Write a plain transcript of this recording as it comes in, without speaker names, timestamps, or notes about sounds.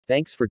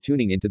Thanks for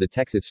tuning into the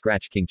Texas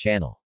Scratch King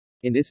channel.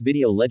 In this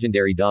video,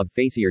 legendary dog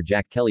facier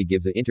Jack Kelly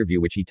gives an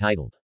interview which he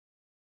titled,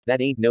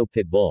 "That Ain't No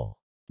Pit Bull."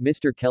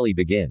 Mr. Kelly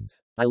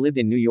begins. I lived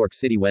in New York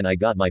City when I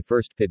got my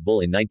first pit bull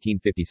in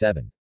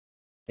 1957.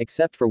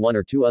 Except for one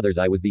or two others,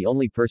 I was the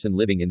only person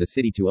living in the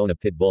city to own a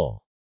pit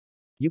bull.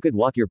 You could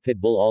walk your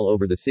pit bull all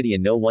over the city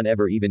and no one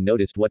ever even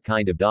noticed what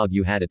kind of dog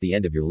you had at the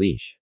end of your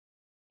leash.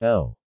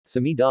 Oh. So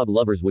me dog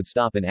lovers would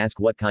stop and ask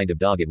what kind of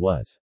dog it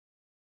was.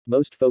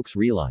 Most folks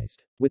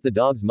realized, with the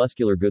dog's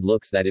muscular good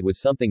looks, that it was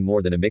something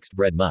more than a mixed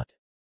bred mutt.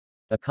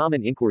 A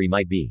common inquiry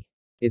might be,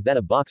 is that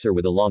a boxer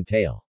with a long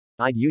tail?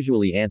 I'd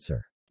usually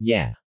answer,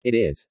 yeah, it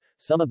is.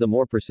 Some of the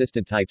more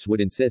persistent types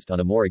would insist on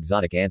a more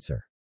exotic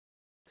answer.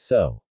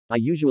 So, I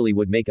usually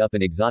would make up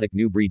an exotic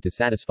new breed to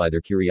satisfy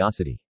their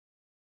curiosity.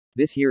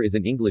 This here is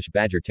an English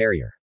Badger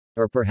Terrier.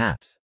 Or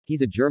perhaps,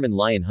 he's a German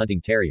Lion hunting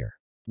terrier.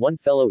 One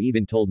fellow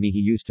even told me he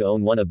used to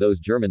own one of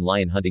those German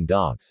lion hunting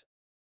dogs.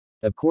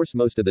 Of course,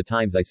 most of the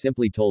times I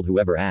simply told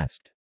whoever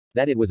asked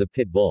that it was a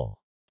pit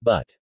bull.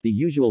 But the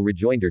usual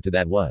rejoinder to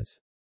that was,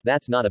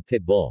 that's not a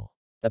pit bull.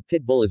 A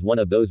pit bull is one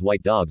of those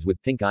white dogs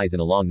with pink eyes and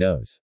a long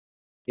nose.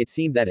 It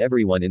seemed that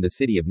everyone in the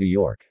city of New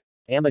York,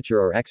 amateur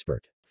or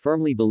expert,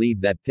 firmly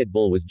believed that pit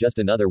bull was just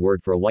another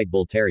word for a white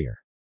bull terrier.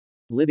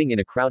 Living in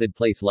a crowded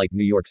place like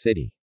New York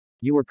City,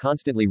 you were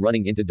constantly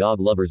running into dog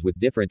lovers with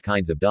different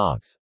kinds of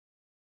dogs.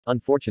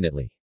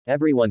 Unfortunately,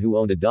 everyone who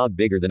owned a dog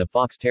bigger than a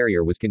fox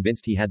terrier was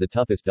convinced he had the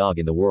toughest dog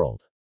in the world.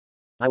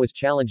 I was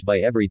challenged by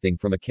everything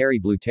from a Kerry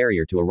Blue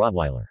Terrier to a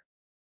Rottweiler.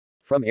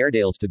 From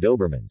Airedales to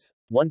Dobermans.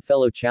 One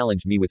fellow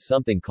challenged me with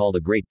something called a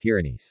Great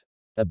Pyrenees.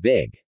 A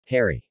big,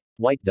 hairy,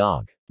 white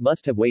dog.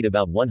 Must have weighed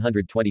about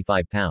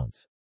 125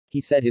 pounds.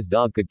 He said his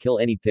dog could kill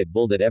any pit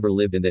bull that ever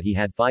lived and that he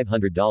had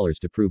 $500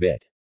 to prove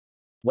it.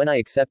 When I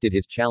accepted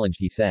his challenge,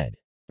 he said,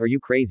 "Are you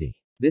crazy?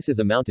 This is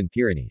a mountain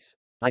Pyrenees."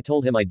 I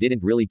told him I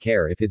didn't really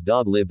care if his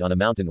dog lived on a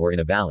mountain or in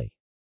a valley.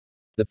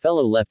 The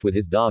fellow left with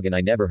his dog and I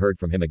never heard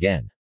from him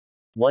again.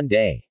 One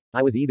day,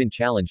 I was even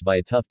challenged by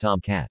a tough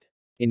tomcat.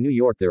 In New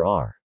York there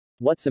are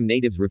what some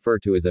natives refer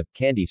to as a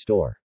candy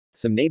store.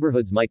 Some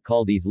neighborhoods might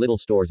call these little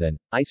stores an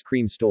ice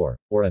cream store,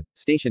 or a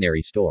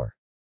stationery store.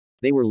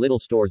 They were little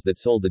stores that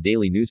sold the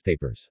daily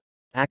newspapers,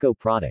 ACO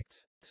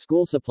products,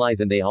 school supplies,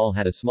 and they all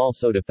had a small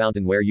soda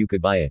fountain where you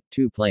could buy a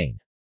 2 plain,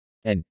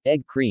 an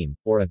egg cream,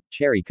 or a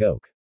cherry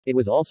Coke. It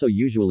was also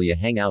usually a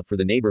hangout for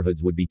the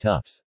neighborhood's would-be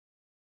toughs.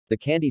 The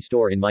candy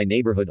store in my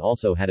neighborhood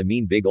also had a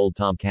mean big old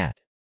tomcat.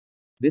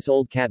 This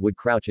old cat would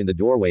crouch in the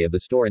doorway of the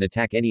store and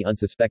attack any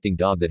unsuspecting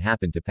dog that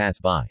happened to pass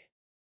by.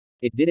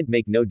 It didn't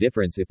make no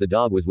difference if the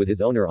dog was with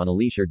his owner on a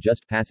leash or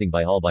just passing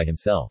by all by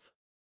himself.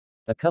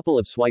 A couple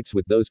of swipes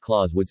with those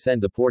claws would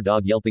send the poor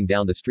dog yelping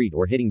down the street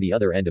or hitting the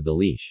other end of the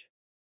leash.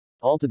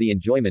 All to the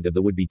enjoyment of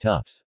the would-be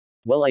toughs.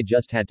 Well, I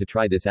just had to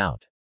try this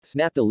out.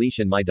 Snapped a leash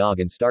on my dog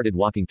and started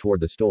walking toward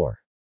the store.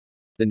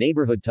 The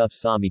neighborhood toughs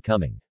saw me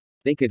coming.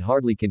 They could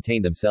hardly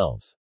contain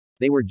themselves.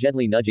 They were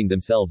gently nudging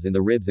themselves in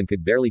the ribs and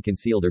could barely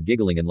conceal their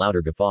giggling and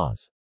louder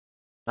guffaws.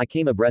 I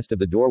came abreast of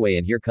the doorway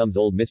and here comes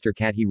old Mr.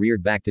 Cat. He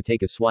reared back to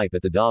take a swipe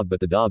at the dog, but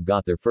the dog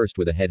got there first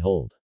with a head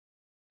hold.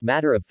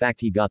 Matter of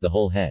fact, he got the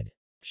whole head.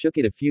 Shook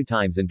it a few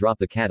times and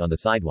dropped the cat on the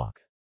sidewalk.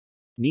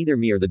 Neither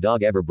me or the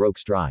dog ever broke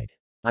stride.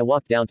 I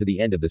walked down to the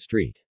end of the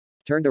street,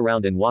 turned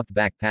around and walked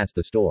back past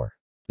the store.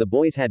 The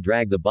boys had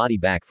dragged the body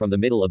back from the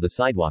middle of the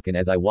sidewalk, and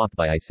as I walked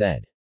by I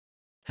said,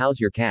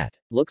 "How's your cat?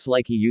 Looks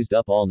like he used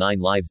up all 9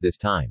 lives this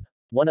time."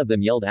 One of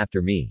them yelled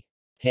after me,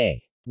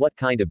 "Hey, what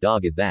kind of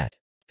dog is that?"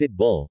 "Pit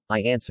bull,"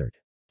 I answered.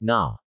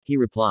 "Nah," he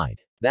replied.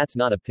 "That's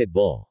not a pit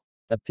bull.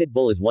 A pit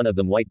bull is one of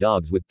them white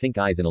dogs with pink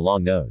eyes and a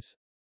long nose."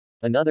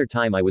 Another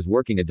time I was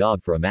working a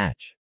dog for a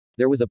match.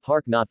 There was a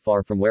park not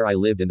far from where I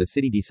lived and the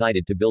city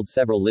decided to build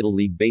several little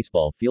league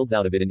baseball fields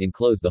out of it and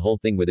enclose the whole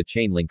thing with a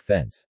chain link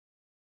fence.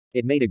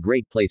 It made a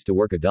great place to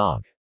work a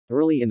dog.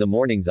 Early in the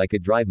mornings I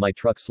could drive my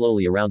truck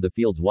slowly around the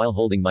fields while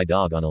holding my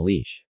dog on a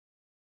leash.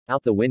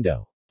 Out the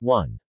window.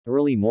 One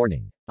early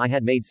morning, I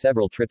had made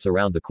several trips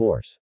around the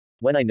course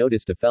when I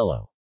noticed a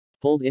fellow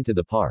pulled into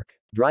the park,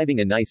 driving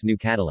a nice new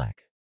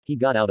Cadillac. He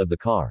got out of the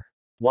car,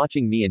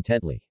 watching me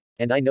intently,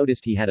 and I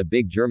noticed he had a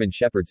big German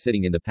Shepherd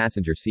sitting in the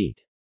passenger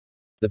seat.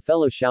 The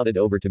fellow shouted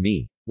over to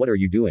me, "What are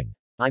you doing?"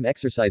 "I'm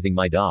exercising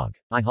my dog,"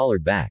 I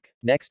hollered back.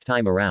 Next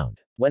time around,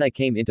 when I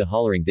came into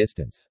hollering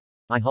distance,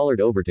 I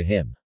hollered over to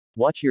him,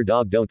 "Watch your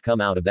dog, don't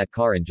come out of that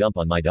car and jump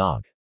on my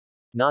dog."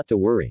 "Not to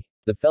worry,"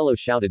 the fellow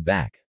shouted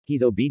back.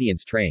 "He's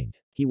obedience trained.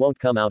 He won't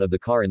come out of the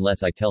car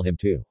unless I tell him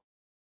to."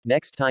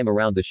 Next time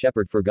around the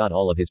shepherd forgot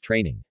all of his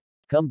training.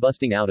 Come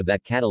busting out of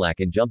that Cadillac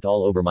and jumped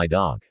all over my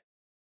dog.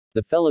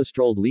 The fellow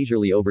strolled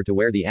leisurely over to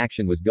where the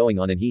action was going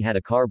on and he had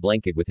a car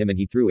blanket with him and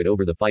he threw it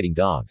over the fighting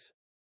dogs.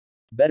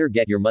 "Better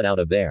get your mutt out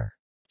of there.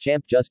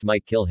 Champ just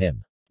might kill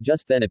him."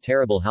 Just then a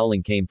terrible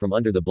howling came from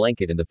under the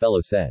blanket and the fellow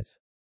says,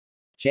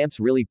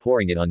 "Champ's really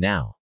pouring it on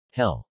now."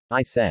 "Hell,"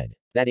 I said.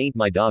 "That ain't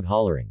my dog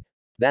hollering.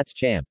 That's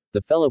Champ."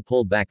 The fellow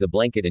pulled back the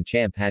blanket and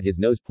Champ had his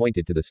nose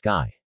pointed to the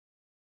sky,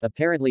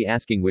 apparently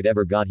asking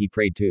whatever god he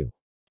prayed to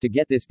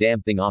get this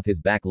damn thing off his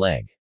back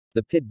leg.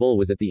 The pit bull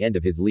was at the end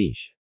of his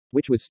leash,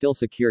 which was still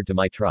secured to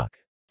my truck.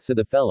 So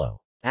the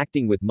fellow,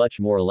 acting with much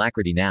more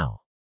alacrity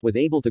now, was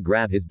able to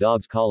grab his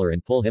dog's collar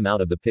and pull him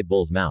out of the pit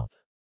bull's mouth.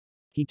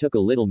 He took a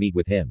little meat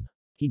with him.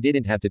 He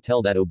didn't have to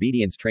tell that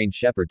obedience-trained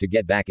shepherd to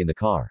get back in the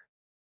car.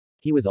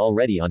 He was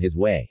already on his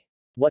way.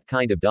 What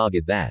kind of dog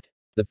is that?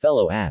 The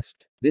fellow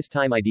asked. This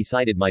time I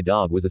decided my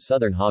dog was a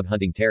Southern hog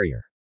hunting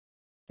terrier.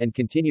 And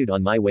continued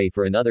on my way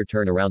for another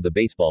turn around the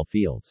baseball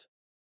fields.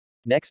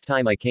 Next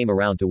time I came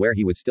around to where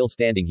he was still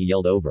standing, he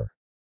yelled over.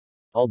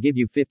 I'll give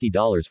you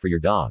 $50 for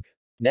your dog.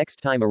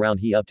 Next time around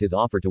he upped his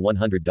offer to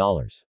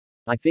 $100.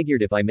 I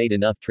figured if I made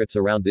enough trips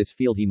around this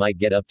field he might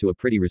get up to a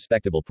pretty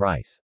respectable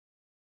price.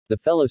 The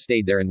fellow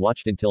stayed there and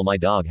watched until my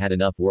dog had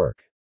enough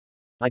work.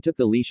 I took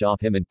the leash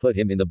off him and put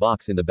him in the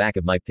box in the back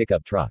of my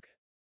pickup truck.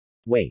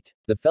 Wait,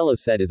 the fellow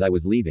said as I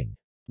was leaving.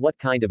 What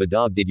kind of a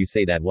dog did you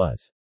say that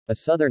was? A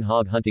Southern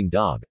hog hunting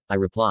dog, I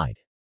replied.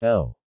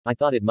 Oh, I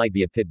thought it might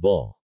be a pit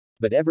bull.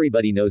 But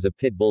everybody knows a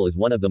pit bull is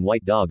one of them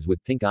white dogs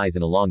with pink eyes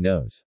and a long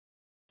nose.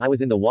 I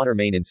was in the water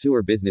main and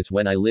sewer business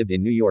when I lived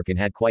in New York and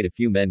had quite a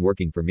few men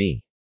working for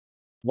me.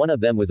 One of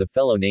them was a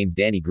fellow named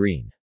Danny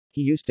Green.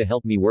 He used to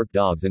help me work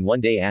dogs and one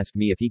day asked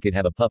me if he could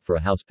have a pup for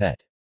a house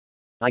pet.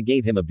 I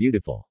gave him a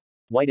beautiful,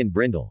 white and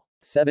brindle,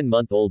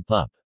 7-month-old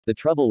pup. The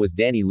trouble was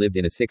Danny lived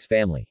in a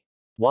 6-family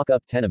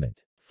walk-up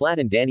tenement flat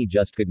and Danny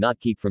just could not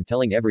keep from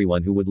telling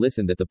everyone who would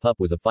listen that the pup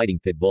was a fighting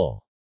pit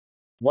bull.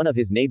 One of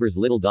his neighbor's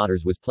little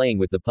daughters was playing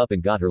with the pup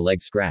and got her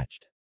leg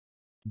scratched.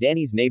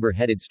 Danny's neighbor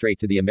headed straight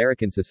to the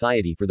American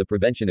Society for the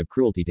Prevention of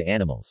Cruelty to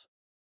Animals.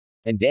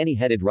 And Danny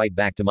headed right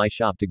back to my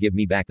shop to give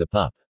me back the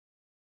pup.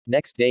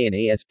 Next day an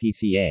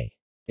ASPCA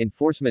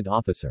enforcement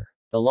officer,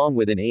 along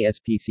with an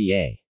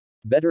ASPCA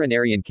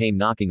veterinarian came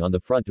knocking on the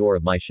front door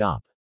of my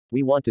shop.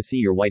 We want to see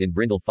your white and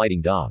brindle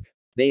fighting dog.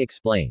 They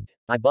explained.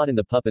 I bought in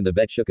the pup and the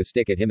vet shook a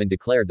stick at him and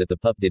declared that the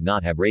pup did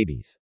not have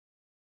rabies.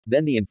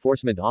 Then the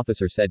enforcement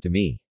officer said to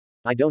me,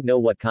 I don't know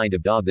what kind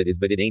of dog that is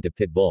but it ain't a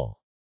pit bull.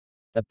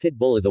 A pit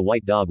bull is a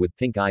white dog with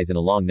pink eyes and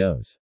a long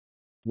nose.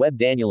 Webb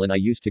Daniel and I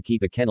used to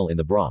keep a kennel in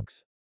the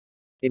Bronx.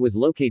 It was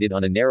located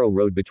on a narrow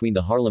road between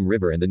the Harlem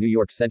River and the New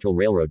York Central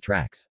Railroad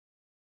tracks.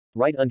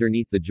 Right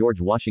underneath the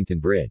George Washington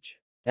Bridge.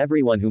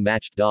 Everyone who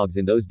matched dogs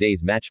in those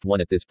days matched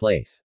one at this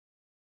place.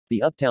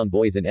 The Uptown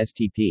Boys and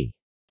STP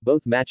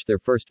both matched their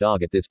first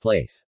dog at this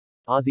place.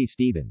 Ozzie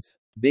Stevens,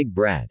 Big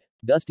Brad,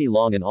 Dusty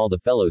Long and all the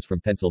fellows from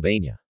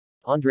Pennsylvania.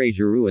 Andre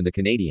Giroux and the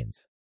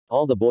Canadians.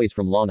 All the boys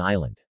from Long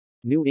Island,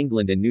 New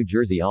England and New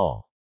Jersey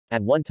all,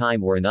 at one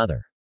time or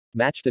another,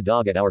 matched a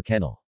dog at our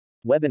kennel.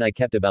 Webb and I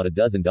kept about a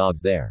dozen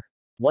dogs there.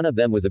 One of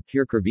them was a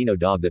pure Corvino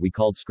dog that we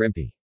called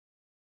Scrimpy.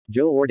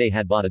 Joe Orday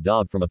had bought a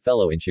dog from a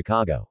fellow in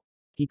Chicago.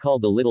 He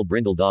called the little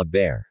brindle dog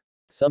Bear.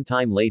 Some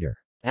time later,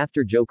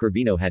 after Joe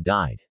Corvino had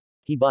died,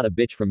 he bought a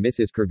bitch from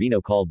Mrs.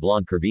 Corvino called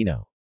Blonde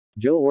Corvino.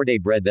 Joe Orday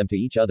bred them to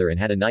each other and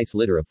had a nice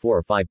litter of 4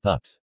 or 5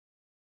 pups.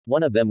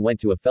 One of them went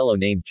to a fellow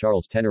named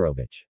Charles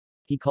Tenerovich.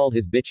 He called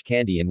his bitch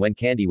Candy and when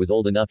Candy was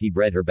old enough he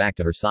bred her back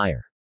to her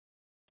sire.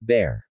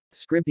 Bear.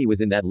 Scrimpy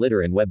was in that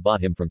litter and Webb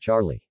bought him from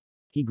Charlie.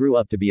 He grew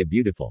up to be a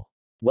beautiful,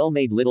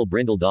 well-made little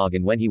brindle dog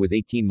and when he was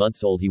 18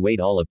 months old he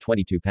weighed all of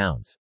 22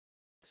 pounds.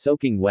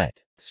 Soaking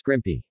wet.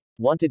 Scrimpy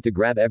wanted to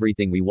grab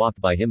everything we walked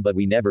by him but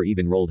we never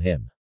even rolled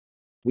him.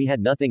 We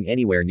had nothing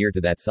anywhere near to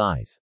that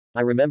size.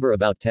 I remember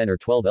about 10 or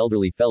 12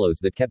 elderly fellows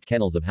that kept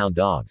kennels of hound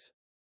dogs.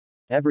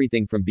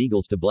 Everything from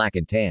beagles to black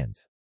and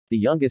tans. The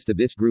youngest of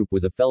this group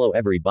was a fellow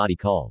everybody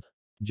called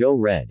Joe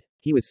Red.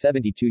 He was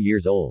 72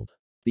 years old.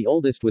 The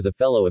oldest was a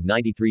fellow of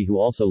 93 who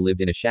also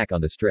lived in a shack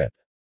on the strip.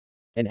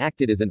 And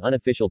acted as an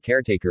unofficial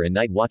caretaker and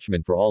night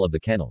watchman for all of the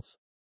kennels.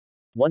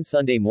 One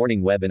Sunday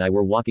morning Webb and I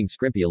were walking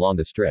Scrimpy along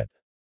the strip,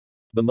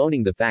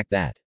 bemoaning the fact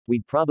that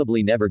we'd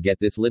probably never get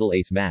this little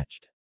ace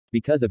matched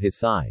because of his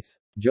size.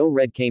 Joe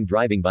Red came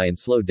driving by and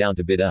slowed down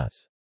to bid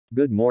us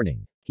good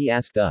morning. He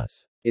asked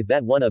us, is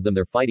that one of them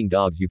their fighting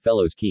dogs you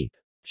fellows keep?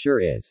 Sure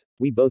is.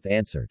 We both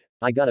answered.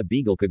 I got a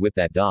beagle could whip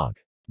that dog.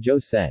 Joe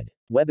said.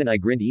 Webb and I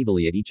grinned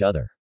evilly at each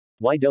other.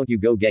 Why don't you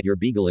go get your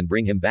beagle and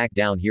bring him back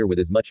down here with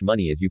as much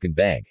money as you can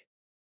beg,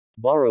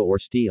 borrow or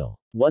steal?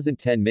 Wasn't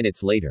 10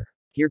 minutes later.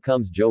 Here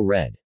comes Joe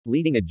Red,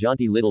 leading a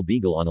jaunty little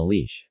beagle on a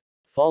leash,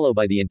 followed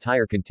by the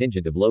entire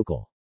contingent of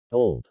local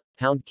old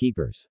hound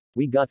keepers.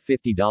 We got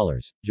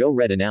 $50, Joe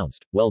Red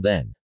announced. Well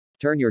then,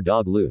 turn your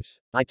dog loose.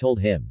 I told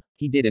him.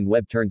 He did and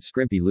Webb turned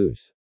Scrimpy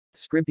loose.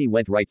 Scrimpy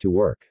went right to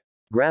work,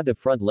 grabbed a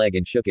front leg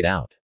and shook it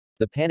out.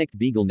 The panicked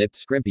beagle nipped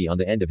Scrimpy on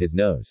the end of his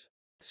nose.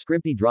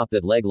 Scrimpy dropped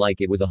that leg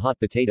like it was a hot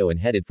potato and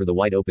headed for the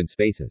wide open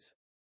spaces.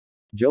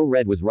 Joe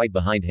Red was right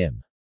behind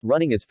him,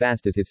 running as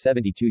fast as his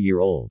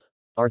 72-year-old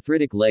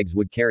arthritic legs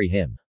would carry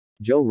him.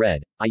 Joe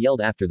Red, I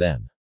yelled after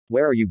them.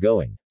 Where are you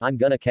going? I'm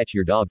gonna catch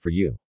your dog for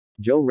you.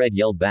 Joe Red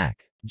yelled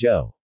back.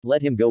 Joe,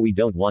 let him go, we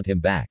don't want him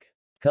back.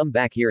 Come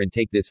back here and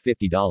take this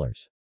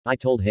 $50. I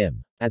told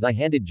him. As I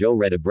handed Joe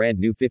Red a brand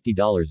new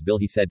 $50 bill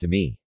he said to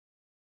me,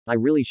 I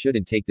really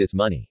shouldn't take this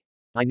money.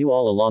 I knew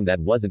all along that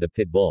wasn't a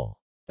pit bull.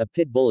 A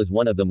pit bull is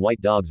one of them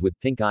white dogs with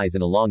pink eyes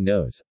and a long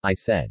nose, I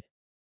said.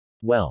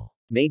 Well,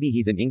 Maybe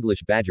he's an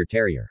English Badger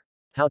Terrier.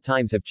 How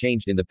times have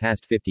changed in the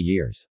past 50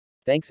 years.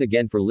 Thanks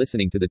again for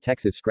listening to the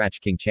Texas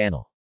Scratch King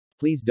channel.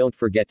 Please don't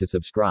forget to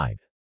subscribe,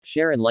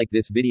 share and like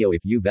this video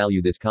if you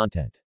value this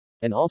content.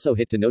 And also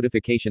hit the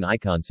notification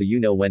icon so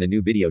you know when a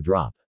new video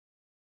drop.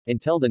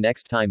 Until the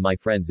next time my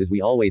friends, as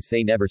we always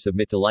say, never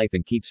submit to life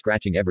and keep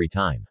scratching every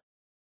time.